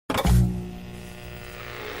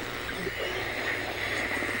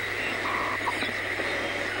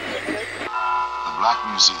Black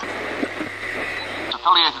Museum.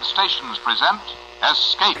 Affiliated stations present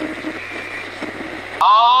Escape.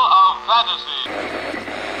 Hall of Fantasy.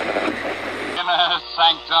 Inner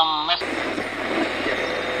Sanctum Mystery.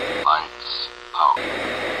 Lights out.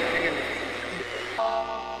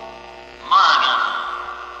 Murder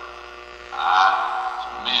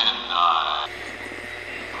at midnight.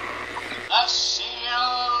 The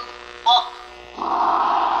Sealed Book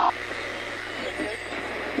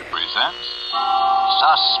presents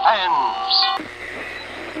Suspense.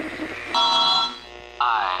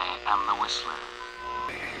 I am the Whistler.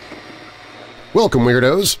 Welcome,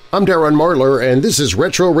 Weirdos! I'm Darren Marlar, and this is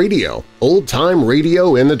Retro Radio, old-time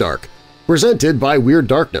radio in the dark, presented by Weird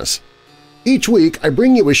Darkness. Each week, I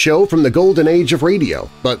bring you a show from the golden age of radio,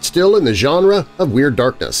 but still in the genre of Weird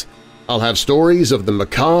Darkness. I'll have stories of the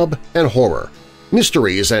macabre and horror,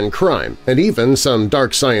 mysteries and crime, and even some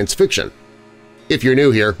dark science fiction. If you're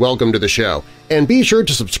new here, welcome to the show, and be sure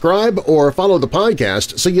to subscribe or follow the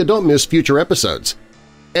podcast so you don't miss future episodes.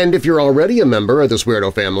 And if you're already a member of this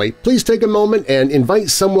weirdo family, please take a moment and invite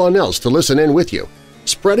someone else to listen in with you.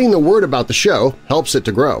 Spreading the word about the show helps it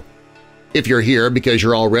to grow. If you're here because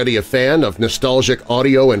you're already a fan of nostalgic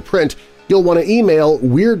audio and print, you'll want to email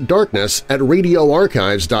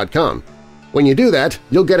weirddarkness@radioarchives.com. When you do that,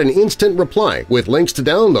 you'll get an instant reply with links to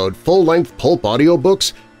download full-length pulp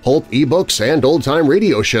audiobooks, pulp ebooks, and old-time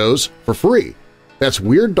radio shows for free. That's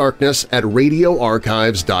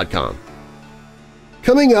weirddarkness@radioarchives.com.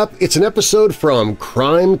 Coming up, it's an episode from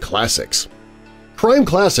Crime Classics. Crime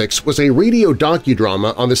Classics was a radio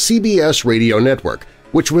docudrama on the CBS radio network,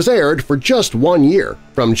 which was aired for just 1 year,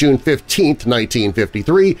 from June 15,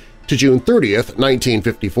 1953 to June 30,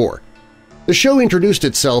 1954. The show introduced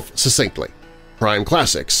itself succinctly. Crime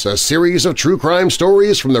Classics, a series of true crime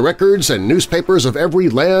stories from the records and newspapers of every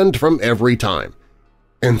land from every time.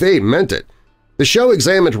 And they meant it. The show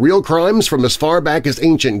examined real crimes from as far back as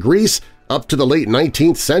ancient Greece up to the late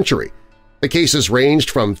 19th century. The cases ranged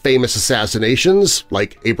from famous assassinations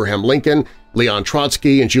like Abraham Lincoln, Leon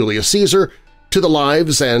Trotsky, and Julius Caesar to the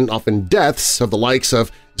lives and often deaths of the likes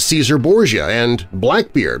of Caesar Borgia and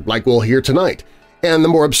Blackbeard, like we'll hear tonight, and the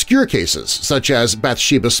more obscure cases such as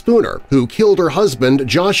Bathsheba Spooner, who killed her husband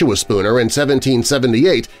Joshua Spooner in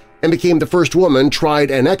 1778 and became the first woman tried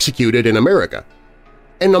and executed in America.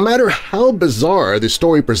 And no matter how bizarre the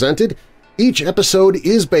story presented, each episode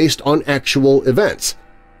is based on actual events.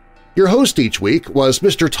 Your host each week was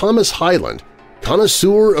Mr. Thomas Hyland,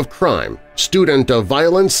 connoisseur of crime, student of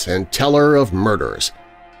violence, and teller of murders.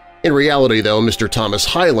 In reality, though, Mr. Thomas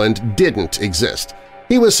Hyland didn't exist.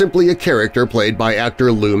 He was simply a character played by actor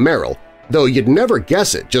Lou Merrill, though you'd never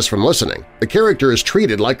guess it just from listening. The character is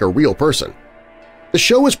treated like a real person. The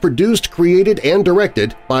show was produced, created, and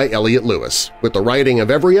directed by Elliot Lewis, with the writing of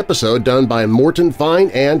every episode done by Morton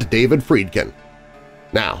Fine and David Friedkin.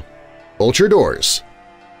 Now, bolt your doors,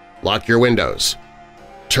 lock your windows,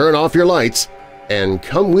 turn off your lights, and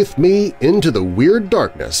come with me into the weird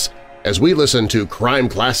darkness as we listen to Crime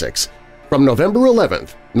Classics from November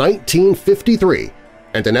 11th, 1953,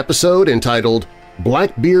 and an episode entitled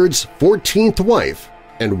Blackbeard's 14th Wife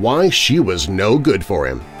and Why She Was No Good for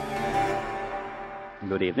Him.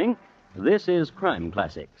 Good evening. This is Crime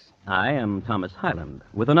Classics. I am Thomas Hyland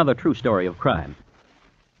with another true story of crime.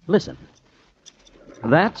 Listen.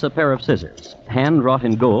 That's a pair of scissors, hand-wrought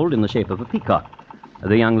in gold in the shape of a peacock.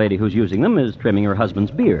 The young lady who's using them is trimming her husband's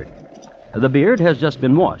beard. The beard has just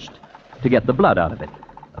been washed to get the blood out of it.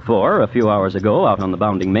 For a few hours ago, out on the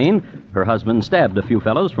bounding main, her husband stabbed a few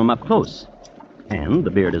fellows from up close. And the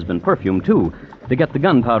beard has been perfumed, too, to get the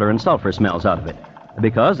gunpowder and sulfur smells out of it,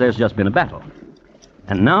 because there's just been a battle.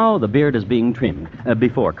 And now the beard is being trimmed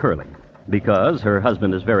before curling, because her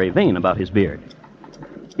husband is very vain about his beard.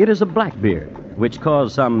 It is a black beard, which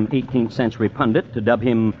caused some 18th century pundit to dub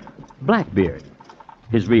him Blackbeard.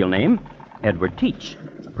 His real name, Edward Teach.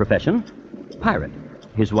 Profession, pirate.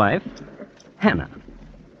 His wife, Hannah.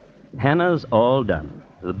 Hannah's all done.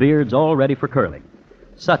 The beard's all ready for curling.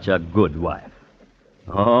 Such a good wife.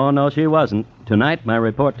 Oh, no, she wasn't. Tonight, my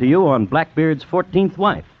report to you on Blackbeard's 14th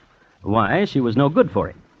wife. Why she was no good for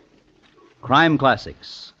him. Crime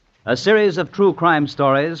Classics, a series of true crime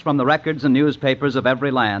stories from the records and newspapers of every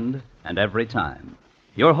land and every time.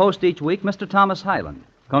 Your host each week, Mr. Thomas Hyland,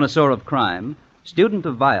 connoisseur of crime, student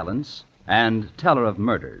of violence, and teller of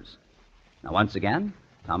murders. Now, once again,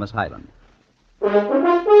 Thomas Hyland.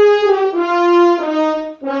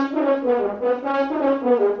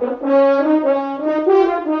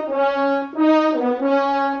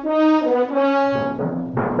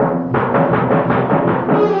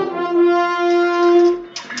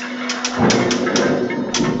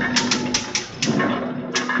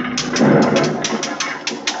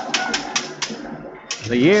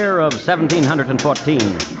 year of 1714.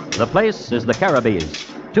 The place is the Caribbees.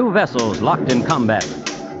 Two vessels locked in combat.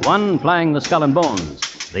 One flying the Skull and Bones.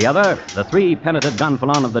 The other, the three-pennated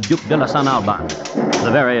gonfalon of the Duc de la San Alban.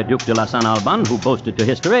 The very Duc de la San Alban who boasted to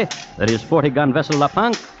history that his 40-gun vessel La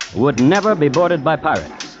Panque would never be boarded by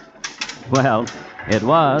pirates. Well, it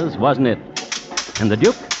was, wasn't it? And the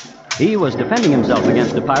Duke, he was defending himself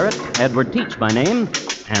against a pirate, Edward Teach by name,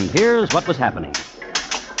 and here's what was happening.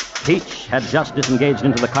 Teach had just disengaged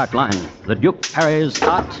into the cart line. The Duke parries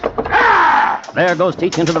cart. There goes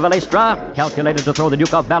Teach into the Valestra, calculated to throw the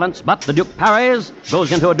Duke off balance, but the Duke parries,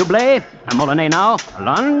 goes into a doublé, a Molinet now, a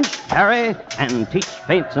lunge, parry, and Teach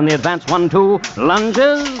feints in the advance 1-2,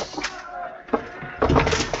 lunges,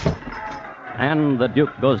 and the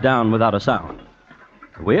Duke goes down without a sound,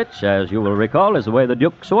 which, as you will recall, is the way the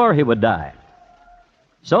Duke swore he would die.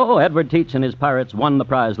 So Edward Teach and his pirates won the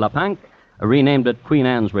prize La Panque, renamed it Queen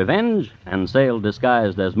Anne's Revenge, and sailed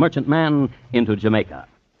disguised as merchantman into Jamaica.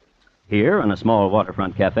 Here, in a small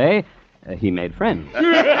waterfront cafe, he made friends.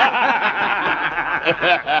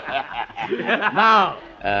 Now,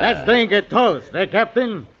 let's drink a toast, eh,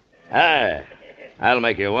 Captain? Aye, I'll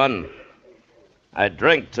make you one. I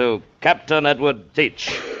drink to Captain Edward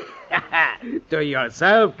Teach. To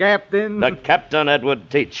yourself, Captain. The Captain Edward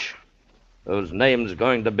Teach, whose name's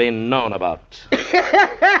going to be known about.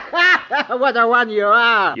 What a one you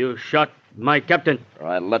are. You shot my captain. Or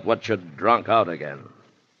I'll let what you drunk out again.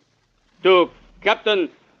 To Captain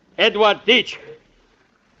Edward Teach.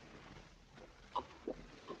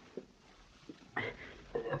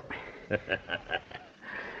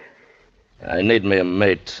 I need me a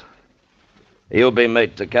mate. You be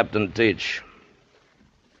mate to Captain Teach.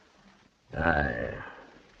 Aye.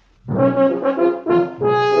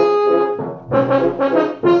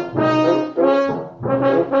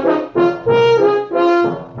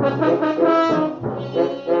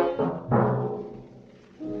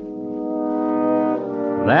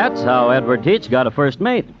 That's how Edward Teach got a first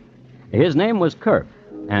mate. His name was Kerf,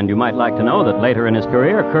 and you might like to know that later in his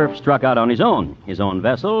career, Kerf struck out on his own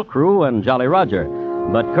vessel, crew, and Jolly Roger.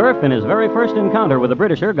 But Kerf, in his very first encounter with a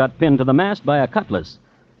Britisher, got pinned to the mast by a cutlass.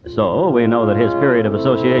 So we know that his period of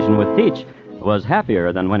association with Teach was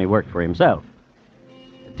happier than when he worked for himself.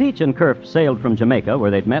 Teach and Kerf sailed from Jamaica,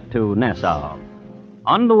 where they'd met, to Nassau.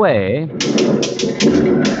 On the way...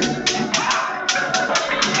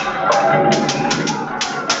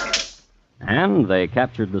 And they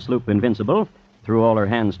captured the sloop Invincible, threw all her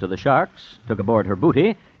hands to the sharks, took aboard her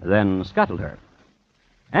booty, then scuttled her.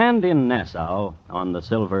 And in Nassau, on the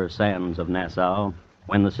silver sands of Nassau,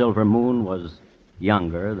 when the silver moon was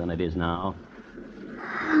younger than it is now...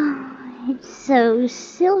 It's so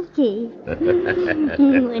silky.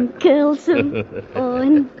 And curlsome.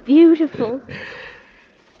 And beautiful.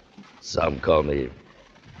 Some call me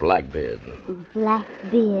Blackbeard.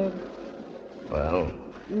 Blackbeard. Well...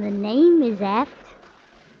 The name is apt.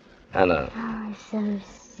 Hannah. Oh, so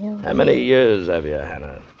silky. How many years have you,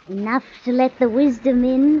 Hannah? Enough to let the wisdom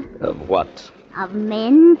in. Of what? Of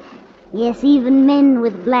men. Yes, even men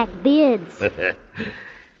with black beards.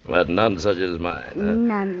 But none such as mine. Huh?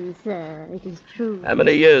 None, sir. It is true. How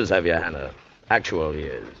many years have you, Hannah? Actual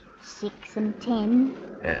years. 6 and 10.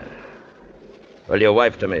 Yeah. Well, your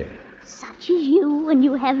wife to me. Such as you, and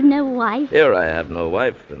you have no wife. Here I have no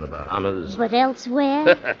wife in the Bahamas. But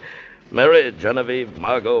elsewhere? Mary, Genevieve,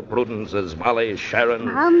 Margot, Prudence, Molly, Sharon.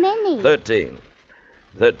 How many? 13.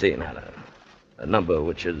 13, Hannah. A number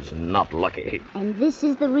which is not lucky. And this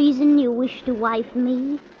is the reason you wish to wife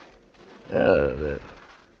me? The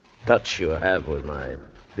touch you have with my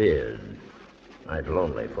beard. I'm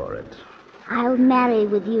lonely for it. I'll marry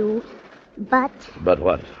with you, but... But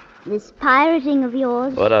what? This pirating of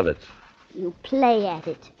yours... What of it? You play at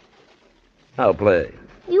it. I'll play.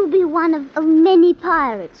 You'll be one of many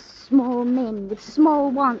pirates, small men with small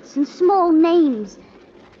wants and small names.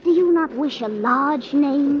 Do you not wish a large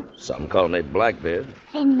name? Some call me Blackbeard.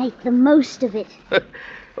 Then make the most of it.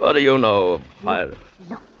 What do you know of pirates?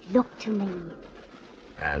 Look to me.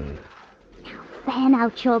 And? Now fan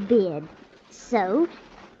out your beard. So.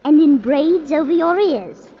 And in braids over your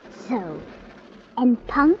ears. So. And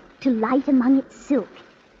punk to light among its silk.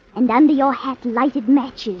 And under your hat lighted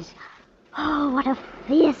matches. Oh, what a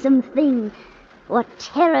fearsome thing. What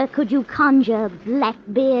terror could you conjure,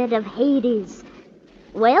 Blackbeard of Hades?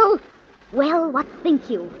 Well, what think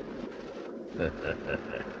you?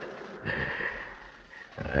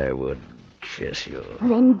 I would kiss you.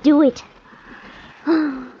 Then do it.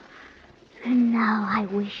 And now I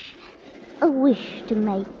wish, a wish to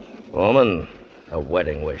make. Woman, a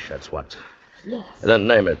wedding wish, that's what. Yes. Then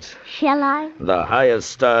name it. Shall I? The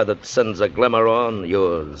highest star that sends a glimmer on,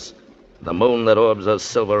 yours. The moon that orbs a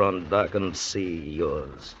silver on darkened sea,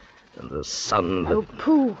 yours. And the sun that... Oh,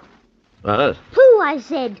 pooh. What? Pooh, I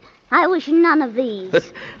said. I wish none of these.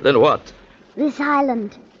 Then what? This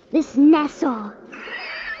island. This Nassau.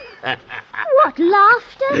 What,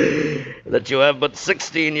 laughter? That you have but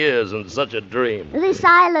 16 years and such a dream. This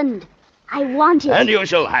island. I want it. And you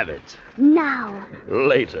shall have it. Now.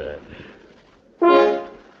 Later.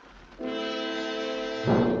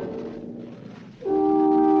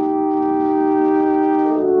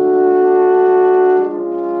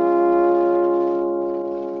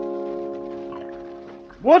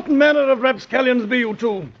 What manner of rapscallions be you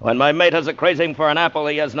two? When my mate has a craving for an apple,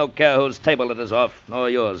 he has no care whose table it is off, nor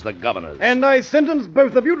yours, the governor's. And I sentence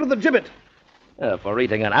both of you to the gibbet. For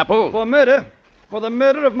eating an apple? For murder. For the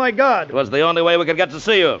murder of my guard. It was the only way we could get to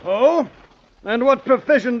see you. Oh? And what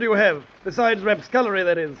profession do you have? Besides rapscallery,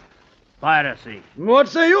 that is. Piracy. What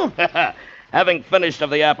say you? Having finished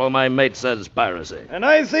of the apple, my mate says piracy. And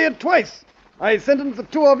I say it twice. I sentence the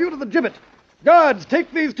two of you to the gibbet. Guards,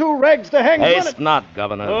 take these two rags to hang Haste not,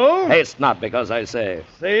 Governor. Oh? Haste not, because I say.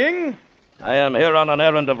 Saying? I am here on an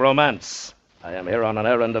errand of romance. I am here on an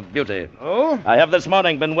errand of beauty. Oh? I have this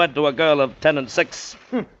morning been wed to a girl of 10 and 6.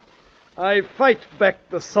 I fight back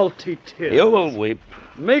the salty tears. You will weep.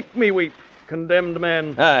 Make me weep, condemned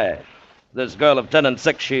man. Aye. This girl of 10 and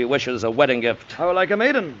 6, she wishes a wedding gift. How like a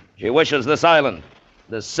maiden? She wishes this island,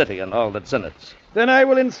 this city, and all that's in it. Then I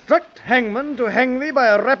will instruct hangman to hang thee by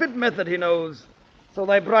a rapid method he knows, so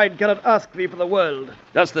thy bride cannot ask thee for the world.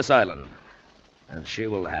 Just this island. And she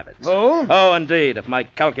will have it. Oh? Oh, indeed, if my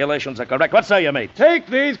calculations are correct. What say you, mate? Take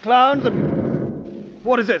these clowns and...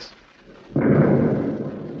 What is this?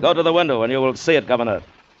 Go to the window and you will see it, Governor.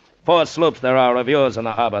 4 sloops there are of yours in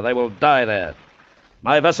the harbor. They will die there.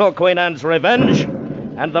 My vessel, Queen Anne's Revenge,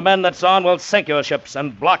 and the men that's on will sink your ships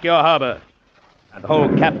and block your harbor and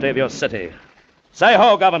hold captive your city. Say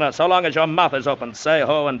ho, Governor, so long as your mouth is open. Say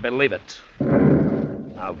ho and believe it.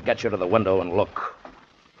 I'll get you to the window and look.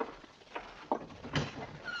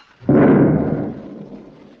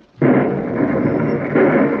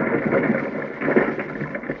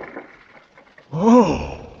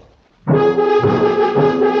 Oh.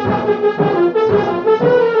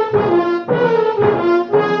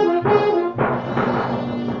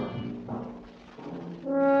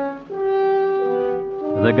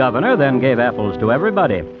 The governor then gave apples to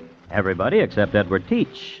everybody. Everybody except Edward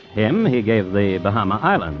Teach. Him he gave the Bahama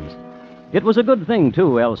Islands. It was a good thing,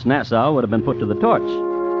 too, else Nassau would have been put to the torch.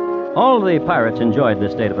 All the pirates enjoyed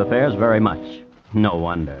this state of affairs very much. No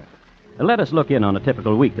wonder. Let us look in on a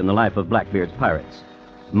typical week in the life of Blackbeard's pirates.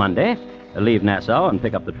 Monday, leave Nassau and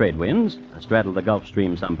pick up the trade winds, straddle the Gulf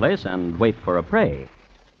Stream someplace, and wait for a prey.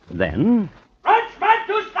 Then... Frenchman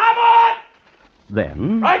to starboard!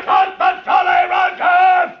 Then... Right on the Jolly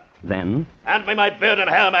Roger! Then... Hand me my beard and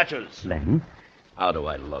hair matches. Then... How do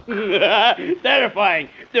I look? Terrifying.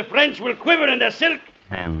 The French will quiver in their silk.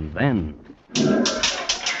 And then...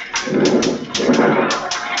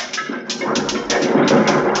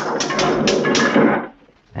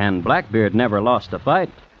 And Blackbeard never lost a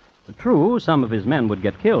fight. True, some of his men would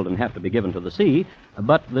get killed and have to be given to the sea,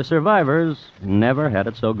 but the survivors never had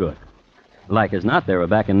it so good. Like as not, they were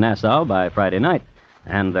back in Nassau by Friday night,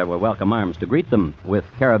 and there were welcome arms to greet them, with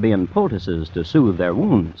Caribbean poultices to soothe their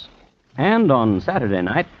wounds. And on Saturday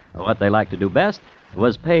night, what they liked to do best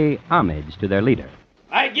was pay homage to their leader.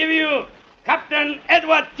 I give you Captain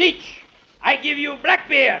Edward Teach. I give you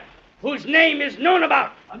Blackbeard, whose name is known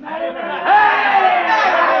about.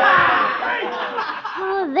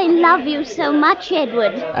 Oh, they love you so much,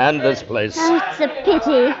 Edward. And this place. Oh, it's a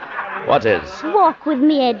pity. What is? Walk with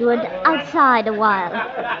me, Edward, outside a while.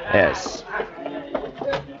 Yes.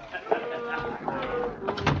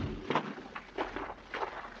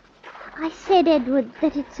 I said, Edward,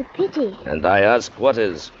 that it's a pity. And I ask what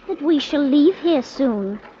is? That we shall leave here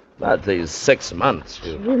soon. Not these 6 months.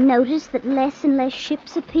 You notice that less and less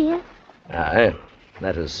ships appear? Aye,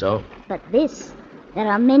 that is so. But this, there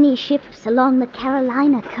are many ships along the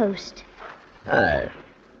Carolina coast. Aye.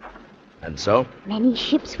 And so? Many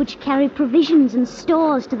ships which carry provisions and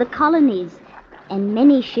stores to the colonies, and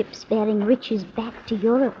many ships bearing riches back to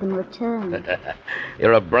Europe in return.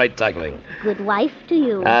 You're a bright tackling. Good wife to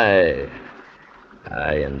you. Aye.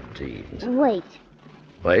 Aye, indeed. Wait.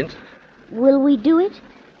 Wait? Will we do it?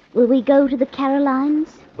 Will we go to the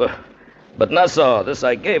Carolines? But Nassau, this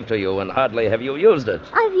I gave to you, and hardly have you used it.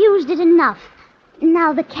 I've used it enough.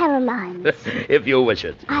 Now the Carolines. If you wish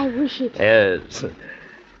it. I wish it. Yes.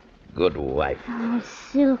 good wife. Oh,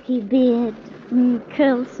 silky beard,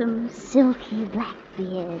 curlsome, silky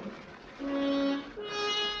Blackbeard.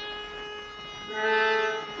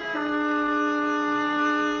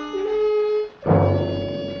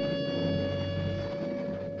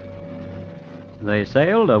 They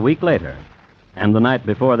sailed a week later, and the night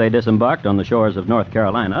before they disembarked on the shores of North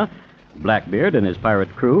Carolina, Blackbeard and his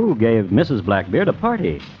pirate crew gave Mrs. Blackbeard a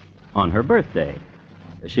party on her birthday.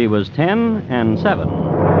 She was 10 and 7.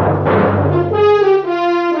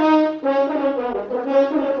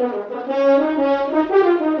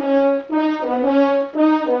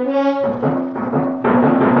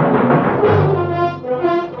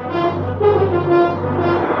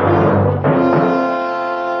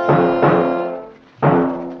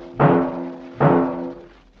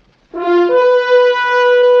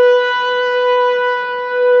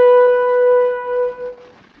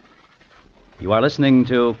 You are listening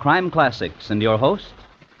to Crime Classics and your host,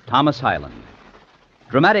 Thomas Hyland.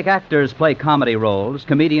 Dramatic actors play comedy roles,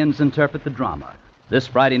 comedians interpret the drama. This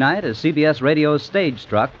Friday night, as CBS Radio's Stage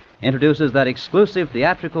Struck introduces that exclusive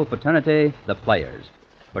theatrical fraternity, the Players.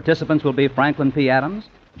 Participants will be Franklin P. Adams,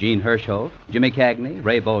 Gene Hirschholt, Jimmy Cagney,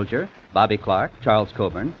 Ray Bolger, Bobby Clark, Charles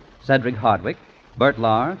Coburn, Cedric Hardwick, Bert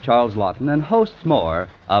Lahr, Charles Lawton, and hosts more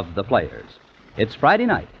of the Players. It's Friday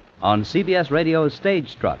night on CBS Radio's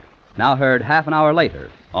Stage Struck, now heard half an hour later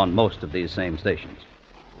on most of these same stations.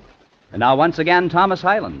 And now once again, Thomas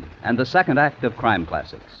Hyland and the second act of Crime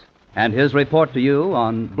Classics, and his report to you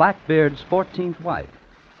on Blackbeard's 14th wife,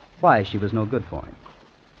 why she was no good for him.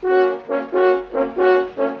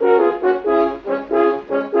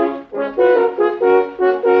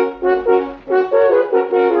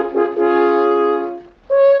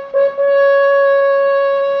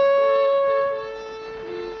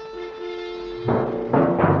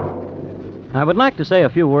 I would like to say a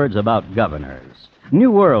few words about governors.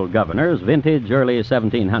 New World governors, vintage early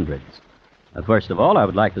 1700s. First of all, I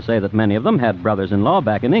would like to say that many of them had brothers-in-law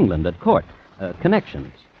back in England at court,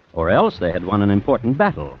 connections. Or else they had won an important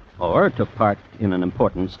battle, or took part in an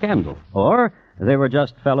important scandal, or they were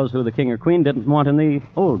just fellows who the king or queen didn't want in the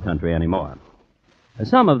old country anymore.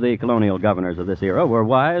 Some of the colonial governors of this era were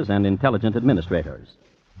wise and intelligent administrators,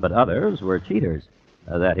 but others were cheaters,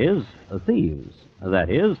 that is, thieves, that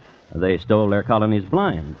is, they stole their colonies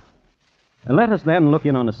blind. Let us then look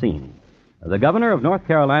in on a scene. The governor of North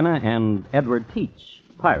Carolina and Edward Teach,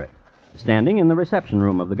 pirate, standing in the reception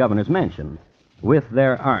room of the governor's mansion, with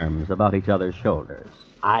their arms about each other's shoulders.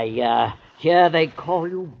 I hear they call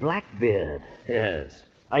you Blackbeard. Yes.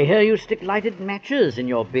 I hear you stick lighted matches in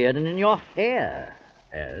your beard and in your hair.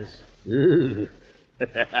 Yes. Ooh.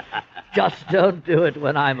 Just don't do it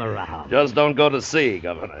when I'm around. Just don't go to sea,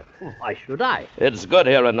 Governor. Why should I? It's good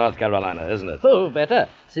here in North Carolina, isn't it? Oh, better.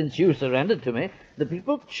 Since you surrendered to me, the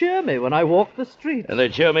people cheer me when I walk the streets. And they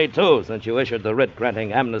cheer me, too, since you issued the writ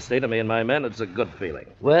granting amnesty to me and my men. It's a good feeling.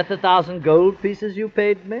 Worth 1,000 gold pieces you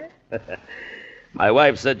paid me? My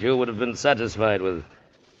wife said you would have been satisfied with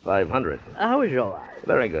 500. How was your wife?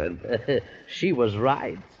 Very good. She was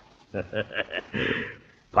right.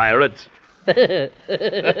 Pirate.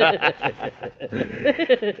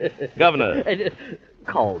 Governor.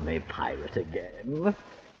 Call me pirate again.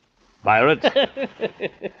 Pirate.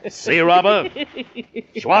 Sea robber.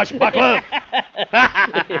 Swashbuckler.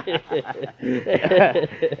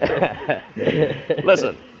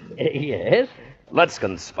 Listen. Yes? Let's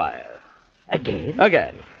conspire. Again?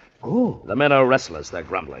 Again. Oh. The men are restless. They're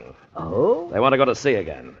grumbling. Oh? They want to go to sea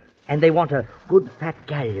again. And they want a good fat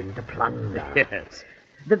galleon to plunder. Yes.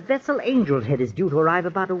 The vessel Angel's Head is due to arrive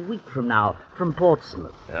about a week from now from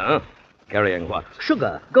Portsmouth. Yeah? Carrying what?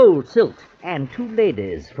 Sugar, gold, silk, and 2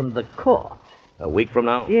 ladies from the court. A week from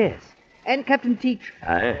now? Yes. And Captain Teach,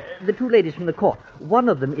 Aye? the 2 ladies from the court. One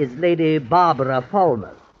of them is Lady Barbara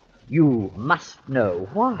Falmouth. You must know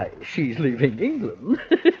why she's leaving England.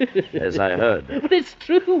 Yes, I heard. But it's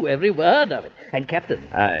true, every word of it. And, Captain,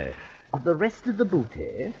 Aye. of the rest of the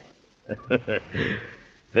booty...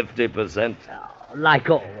 50%. Like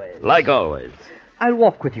always. Like always. I'll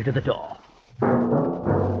walk with you to the door.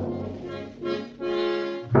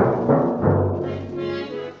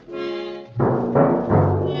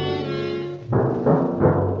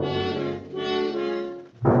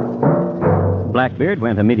 Blackbeard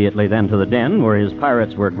went immediately then to the den where his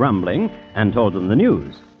pirates were grumbling and told them the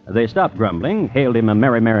news. They stopped grumbling, hailed him a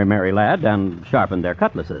merry, merry, merry lad, and sharpened their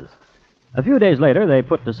cutlasses. A few days later, they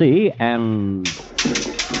put to sea and...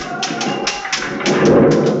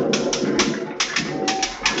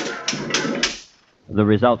 the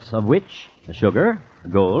results of which, sugar,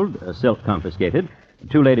 gold, silk confiscated,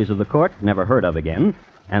 2 ladies of the court never heard of again,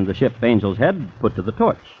 and the ship Angel's Head put to the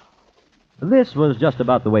torch. This was just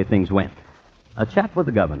about the way things went. A chat with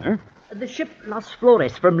the governor. The ship Las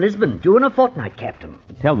Flores from Lisbon, due in a fortnight, Captain.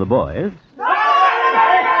 Tell the boys.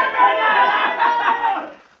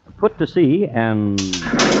 Put to sea and...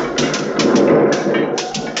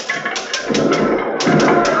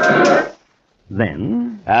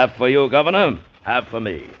 Then... Half for you, Governor. Half for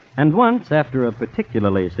me. And once, after a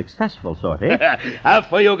particularly successful sortie... Half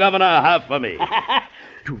for you, Governor. Half for me.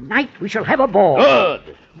 Tonight we shall have a ball.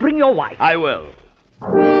 Good. Bring your wife. I will.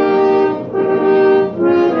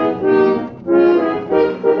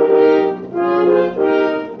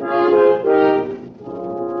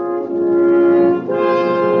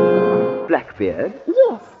 Blackbeard?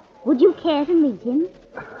 Yes. Would you care to meet him?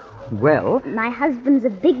 Well, My husband's a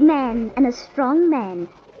big man and a strong man.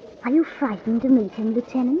 Are you frightened to meet him,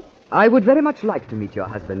 Lieutenant? I would very much like to meet your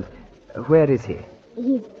husband. Where is he?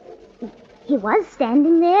 He was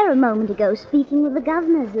standing there a moment ago speaking with the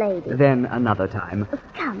governor's lady. Then another time.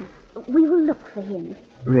 Come, we will look for him.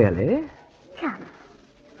 Really? Come.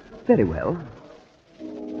 Very well.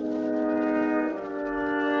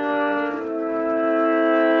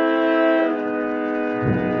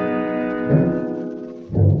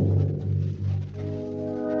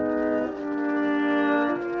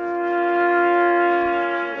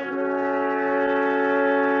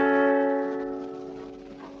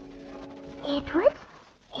 Edward?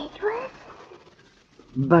 Edward?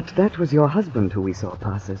 But that was your husband who we saw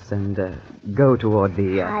pass us and go toward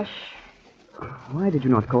the... Hush. Why did you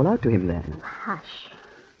not call out to him then? Hush.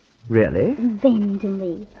 Really? Bend to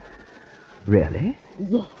me. Really?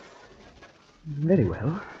 Yes. Very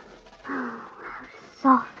well. Oh, how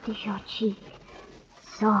soft is your cheek.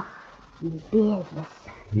 Soft and beardless.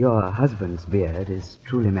 Your husband's beard is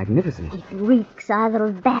truly magnificent. It reeks either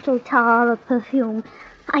of battle tar or perfume.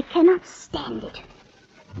 I cannot stand it.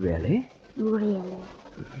 Really? Really.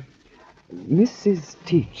 Mrs.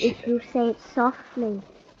 Teach. If you say it softly,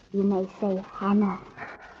 you may say Hannah.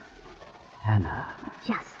 Hannah.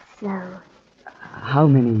 Just so. How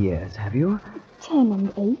many years have you? 10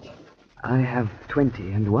 and 8. I have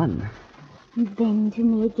 21. Bend to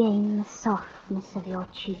me again the softness of your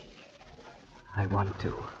cheek. I want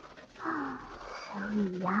to. So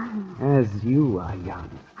young. As you are young.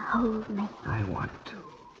 Hold me. I want to.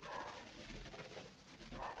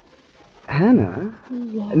 Hannah?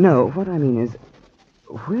 Yes. No, what I mean is,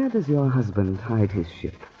 where does your husband hide his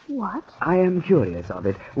ship? What? I am curious of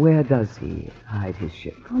it. Where does he hide his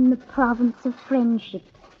ship? In the province of Friendship,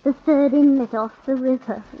 the third inlet off the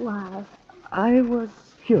river. Why? I was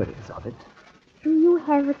curious of it. Do you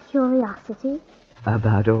have a curiosity?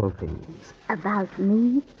 About all things. About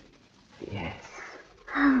me? Yes.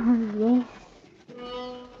 Oh, yes.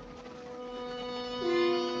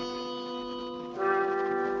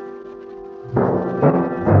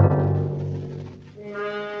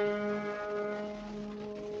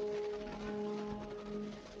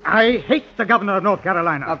 I hate the governor of North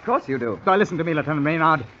Carolina. Of course you do. Now, listen to me, Lieutenant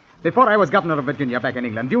Maynard. Before I was governor of Virginia back in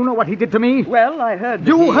England, do you know what he did to me? Well, I heard...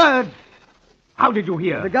 You heard? How did you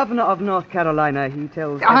hear? The governor of North Carolina, he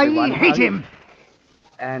tells I everyone hate how him.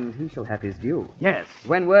 And he shall have his due. Yes.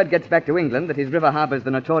 When word gets back to England that his river harbors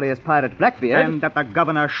the notorious pirate Blackbeard... And that the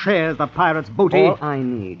governor shares the pirate's booty. All I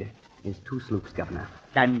need is 2 sloops, Governor.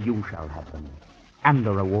 Then you shall have them. And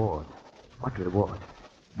a reward. What reward?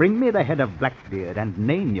 Bring me the head of Blackbeard and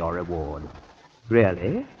name your reward.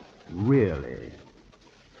 Really? Really.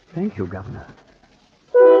 Thank you, Governor.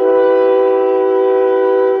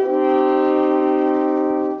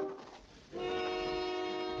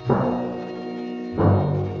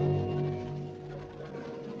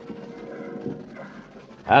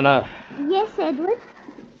 Hannah, Yes, Edward?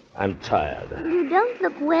 I'm tired. You don't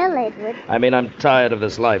look well, Edward. I mean, I'm tired of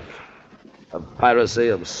this life. Of piracy,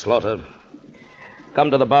 of slaughter.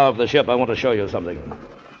 Come to the bow of the ship. I want to show you something.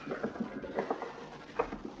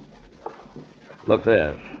 Look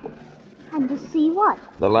there. And to see what?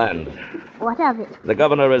 The land. What of it? The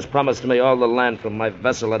governor has promised me all the land from my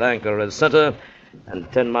vessel at anchor as center and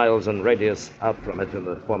 10 miles in radius out from it in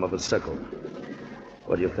the form of a circle.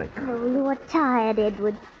 What do you think? Oh, you are tired,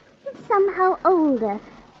 Edward. Somehow older.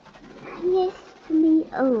 Yes, to me,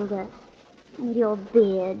 older. And your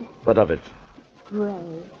beard, What of it?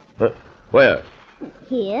 gray. Where?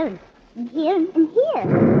 Here, and here, and here.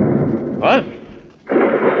 What?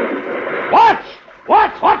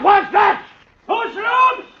 What was that? 2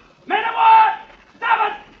 sloops! Men of war! Stop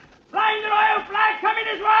it! Flying the royal flag coming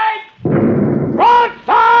his way!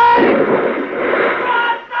 Broadside!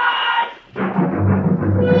 Broadside!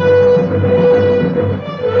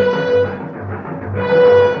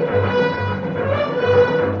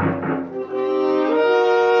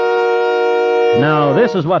 So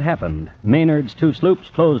this is what happened. Maynard's 2 sloops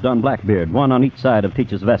closed on Blackbeard, 1 on each side of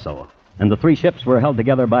Teach's vessel, and the 3 ships were held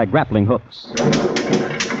together by grappling hooks.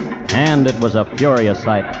 And it was a furious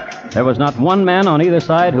sight. There was not one man on either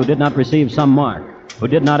side who did not receive some mark, who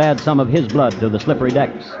did not add some of his blood to the slippery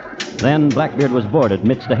decks. Then Blackbeard was boarded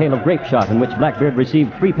midst a hail of grape shot in which Blackbeard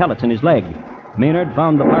received 3 pellets in his leg. Maynard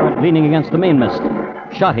found the pirate leaning against the mainmast,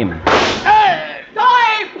 shot him. Hey!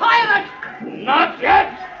 Die, pirate! Not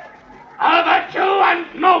yet! I'll bet you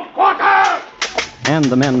and no quarter! And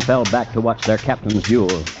the men fell back to watch their captain's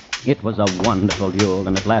duel. It was a wonderful duel,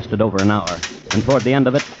 and it lasted over an hour. And toward the end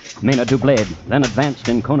of it, Maynard du Blade then advanced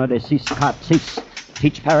in Kona de Sis Kat Sis.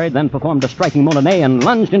 Teach parried, then performed a striking moulinet and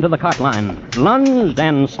lunged into the cart line. Lunged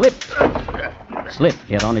and slipped. Slipped,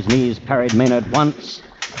 yet on his knees parried Maynard once,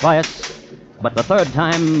 twice, but the third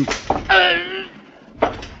time...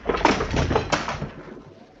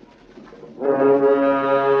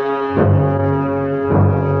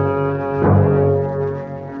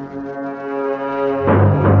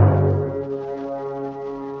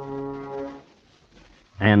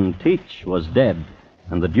 And Teach was dead,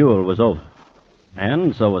 and the duel was over.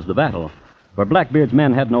 And so was the battle, for Blackbeard's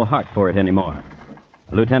men had no heart for it anymore.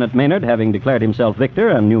 Lieutenant Maynard, having declared himself victor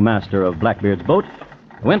and new master of Blackbeard's boat,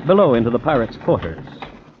 went below into the pirates' quarters.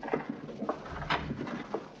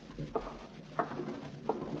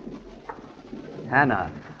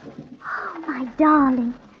 Hannah. Oh, my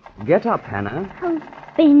darling. Get up, Hannah. Oh,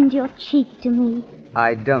 bend your cheek to me.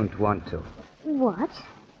 I don't want to. What?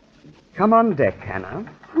 Come on deck, Hannah.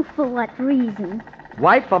 For what reason?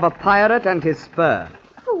 Wife of a pirate and his spur.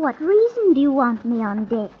 For what reason do you want me on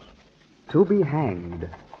deck? To be hanged.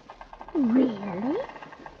 Really?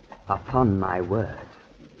 Upon my word.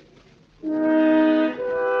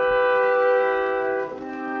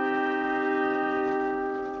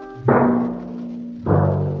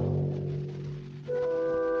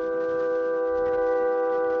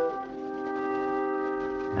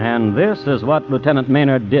 And this is what Lieutenant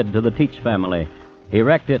Maynard did to the Teach family. He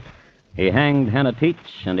wrecked it. He hanged Hannah Teach,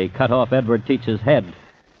 and he cut off Edward Teach's head.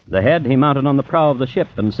 The head he mounted on the prow of the ship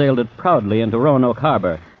and sailed it proudly into Roanoke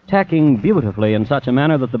Harbor, tacking beautifully in such a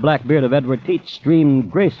manner that the black beard of Edward Teach streamed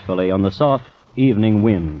gracefully on the soft evening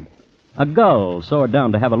wind. A gull soared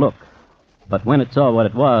down to have a look, but when it saw what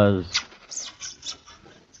it was,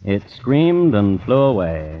 it screamed and flew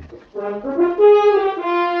away.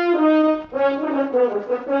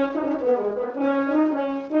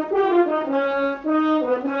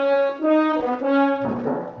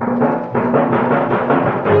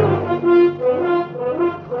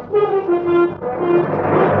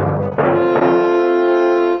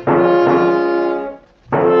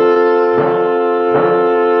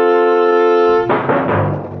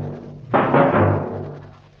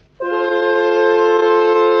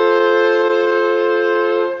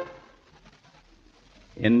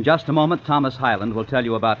 In just a moment, Thomas Hyland will tell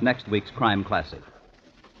you about next week's crime classic.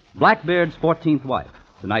 Blackbeard's 14th Wife,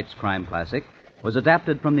 tonight's crime classic, was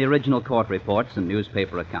adapted from the original court reports and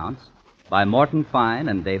newspaper accounts by Morton Fine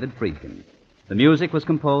and David Friedkin. The music was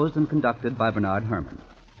composed and conducted by Bernard Herrmann,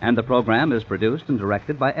 and the program is produced and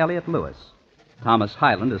directed by Elliott Lewis. Thomas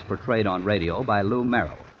Hyland is portrayed on radio by Lou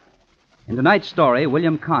Merrill. In tonight's story,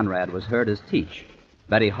 William Conrad was heard as Teach,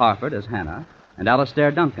 Betty Harford as Hannah, and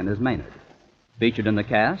Alastair Duncan as Maynard. Featured in the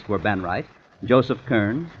cast were Ben Wright, Joseph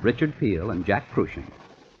Kearns, Richard Peel, and Jack Crucian.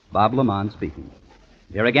 Bob Lamont speaking.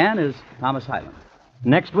 Here again is Thomas Hyland.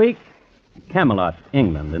 Next week, Camelot,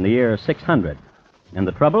 England, in the year 600, and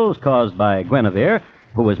the troubles caused by Guinevere,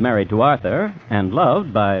 who was married to Arthur and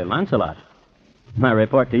loved by Lancelot. My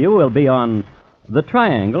report to you will be on The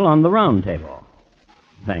Triangle on the Round Table.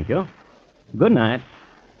 Thank you. Good night.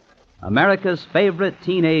 America's favorite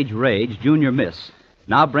teenage rage, Junior Miss,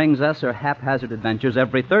 now brings us her haphazard adventures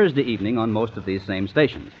every Thursday evening on most of these same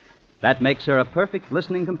stations. That makes her a perfect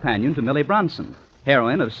listening companion to Millie Bronson,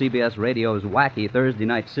 heroine of CBS Radio's wacky Thursday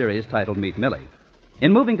night series titled Meet Millie.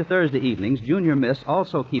 In moving to Thursday evenings, Junior Miss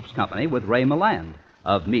also keeps company with Ray Milland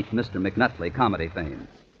of Meet Mr. McNutley comedy fame.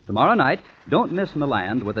 Tomorrow night, don't miss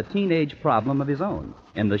Milland with a teenage problem of his own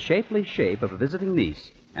in the shapely shape of a visiting niece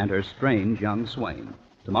and her strange young swain.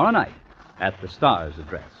 Tomorrow night at the Star's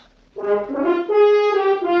Address.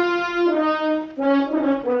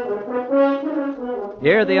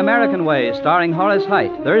 Hear The American Way, starring Horace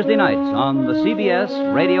Heidt, Thursday nights on the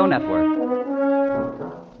CBS Radio Network.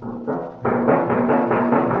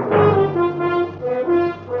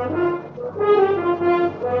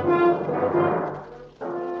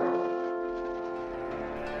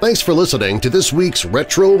 Thanks for listening to this week's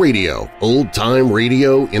Retro Radio, Old Time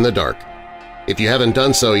Radio in the Dark. If you haven't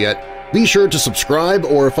done so yet, Be sure to subscribe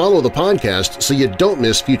or follow the podcast so you don't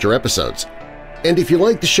miss future episodes. And if you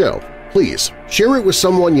like the show, please share it with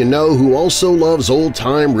someone you know who also loves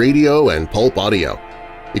old-time radio and pulp audio.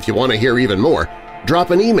 If you want to hear even more, drop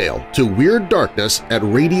an email to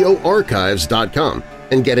weirddarkness@radioarchives.com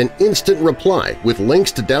and get an instant reply with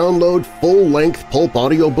links to download full-length pulp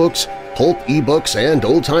audiobooks, pulp ebooks, and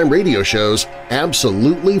old-time radio shows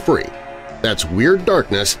absolutely free. That's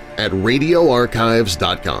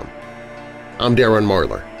weirddarkness@radioarchives.com. I'm Darren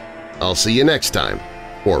Marlar. I'll see you next time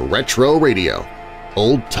for Retro Radio,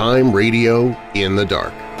 old-time radio in the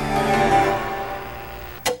dark.